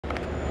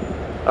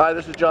Hi,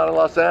 this is John in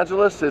Los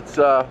Angeles. It's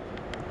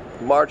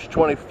March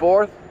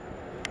 24th,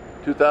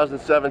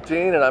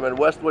 2017, and I'm in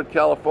Westwood,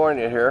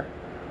 California here.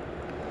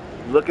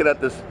 Looking at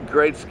this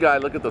great sky.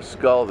 Look at the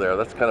skull there.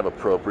 That's kind of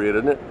appropriate,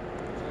 isn't it?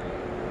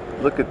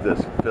 Look at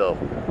this film.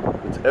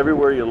 It's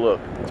everywhere you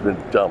look. It's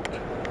been dumped.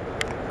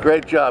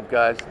 Great job,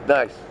 guys.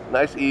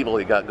 Nice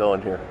evil you got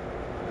going here.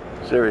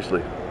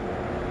 Seriously.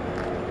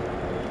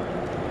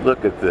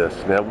 Look at this.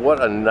 Now, what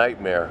a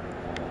nightmare.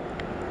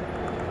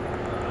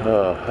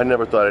 I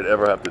never thought I'd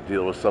ever have to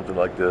deal with something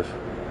like this.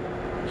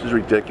 This is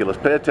ridiculous.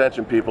 Pay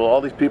attention, people.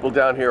 All these people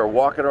down here are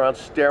walking around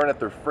staring at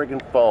their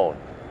friggin' phone.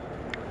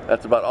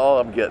 That's about all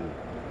I'm getting.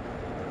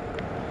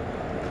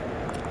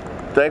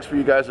 Thanks for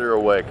you guys that are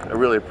awake. I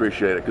really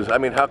appreciate it. Because, I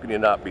mean, how can you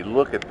not be?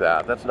 Look at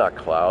that. That's not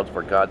clouds,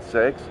 for God's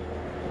sakes.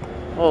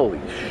 Holy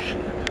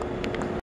shit.